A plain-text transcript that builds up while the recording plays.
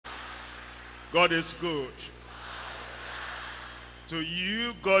God is good. To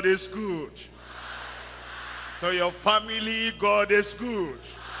you, God is good. To your family, God is good.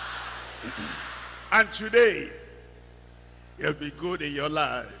 And today, He'll be good in your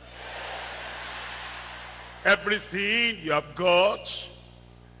life. Everything you have got,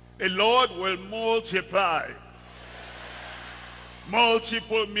 the Lord will multiply.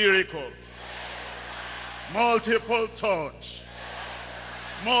 Multiple miracle. Multiple touch.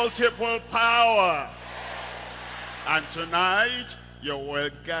 Multiple power. And tonight, you will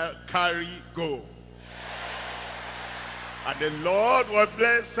carry go. And the Lord will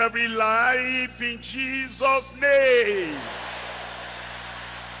bless every life in Jesus' name.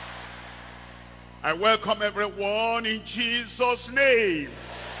 I welcome everyone in Jesus' name.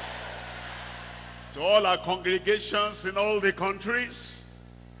 To all our congregations in all the countries,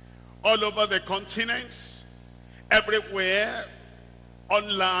 all over the continents, everywhere,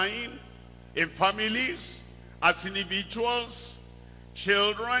 online, in families, as individuals,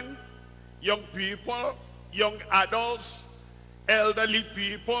 children, young people, young adults, elderly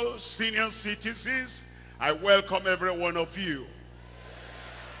people, senior citizens, I welcome every one of you.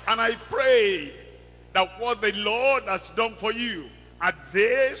 And I pray that what the Lord has done for you at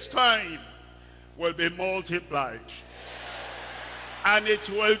this time will be multiplied. And it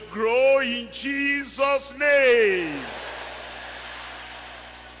will grow in Jesus' name.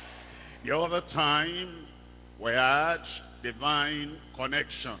 The other time we had divine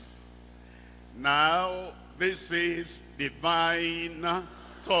connection. Now this is divine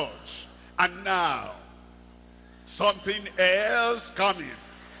touch. And now something else coming.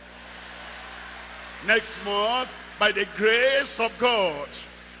 Next month, by the grace of God,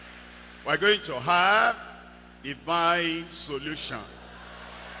 we're going to have divine solution.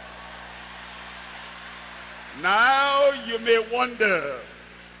 Now you may wonder,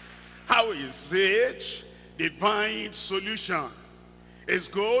 how is it divine solution? It's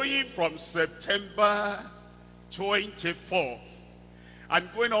going from September 24th and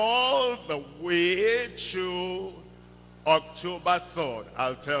going all the way to October 3rd,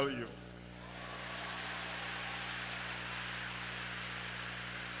 I'll tell you.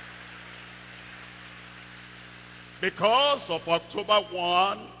 Because of October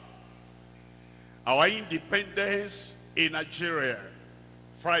 1, our independence in Nigeria,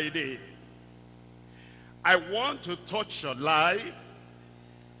 Friday, I want to touch your life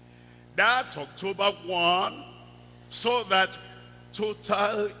that October 1, so that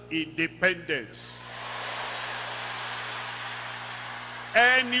total independence.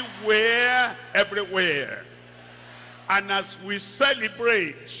 Anywhere, everywhere. And as we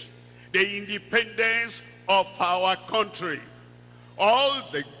celebrate the independence of our country, all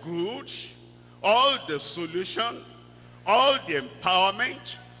the good, all the solution, all the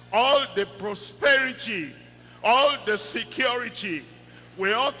empowerment, all the prosperity, all the security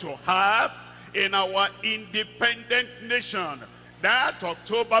we ought to have in our independent nation, that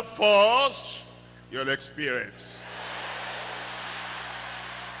October 1st you'll experience.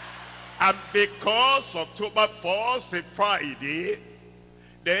 And because October 1st is Friday,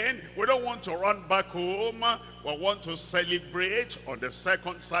 then we don't want to run back home. We want to celebrate on the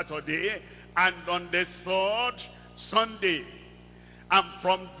second Saturday and on the third Sunday. And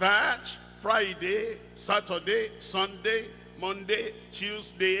from that, Friday, Saturday, Sunday, Monday,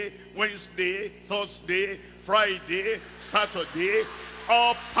 Tuesday, Wednesday, Thursday, Friday, Saturday,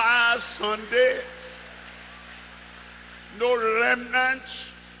 all past Sunday, no remnant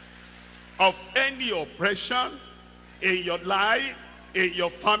of any oppression in your life, in your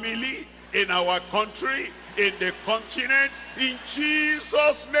family, in our country, in the continent, in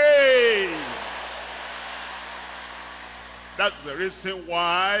Jesus' name. That's the reason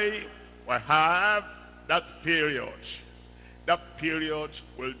why we have that period. That period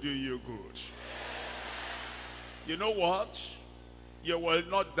will do you good. You know what? You will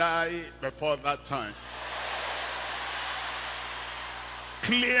not die before that time.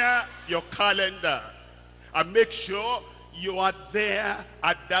 Clear your calendar and make sure you are there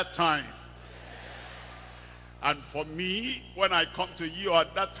at that time. And for me, when I come to you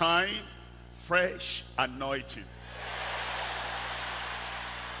at that time, fresh anointing.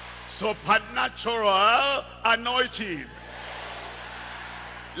 Supernatural anointing.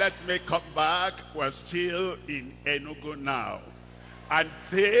 Let me come back. We're still in Enugu now. And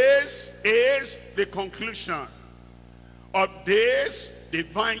this is the conclusion of this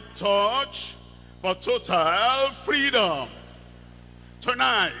divine touch for total freedom.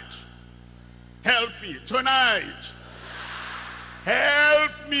 Tonight, help me. Tonight,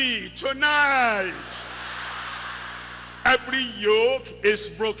 help me. Tonight, every yoke is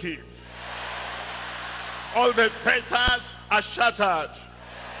broken. All the fetters are shattered.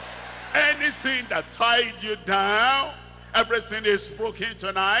 Anything that tied you down, everything is broken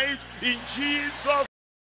tonight in Jesus'